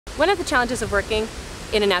One of the challenges of working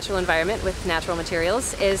in a natural environment with natural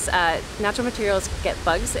materials is natural materials get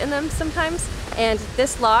bugs in them sometimes. And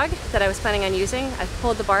this log that I was planning on using, I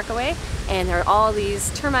pulled the bark away and there are all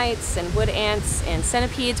these termites and wood ants and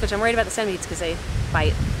centipedes, which I'm worried about the centipedes because they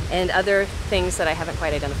bite, and other things that I haven't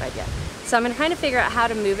quite identified yet. So I'm trying to figure out how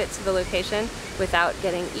to move it to the location without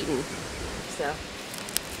getting eaten. So,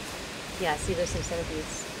 yeah, see, there's some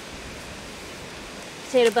centipedes.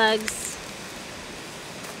 Potato bugs.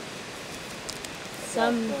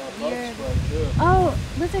 Some weird... Oh,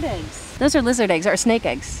 lizard eggs. Those are lizard eggs, or snake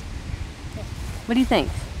eggs. What do you think?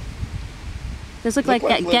 Those look like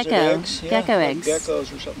gecko eggs. Yeah, gecko eggs.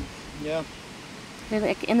 Geckos or something. Yeah. They're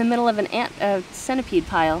like in the middle of a centipede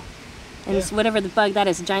pile. And it's whatever the bug that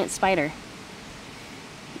is, a giant spider.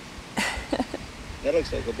 That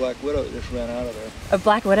looks like a black widow that just ran out of there. A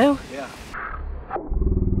black widow? Yeah.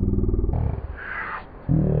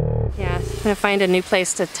 Yeah, I'm gonna find a new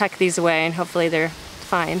place to tuck these away and hopefully they're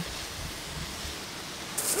fine.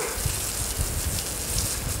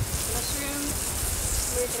 Mushrooms.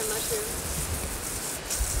 We're gonna mushroom.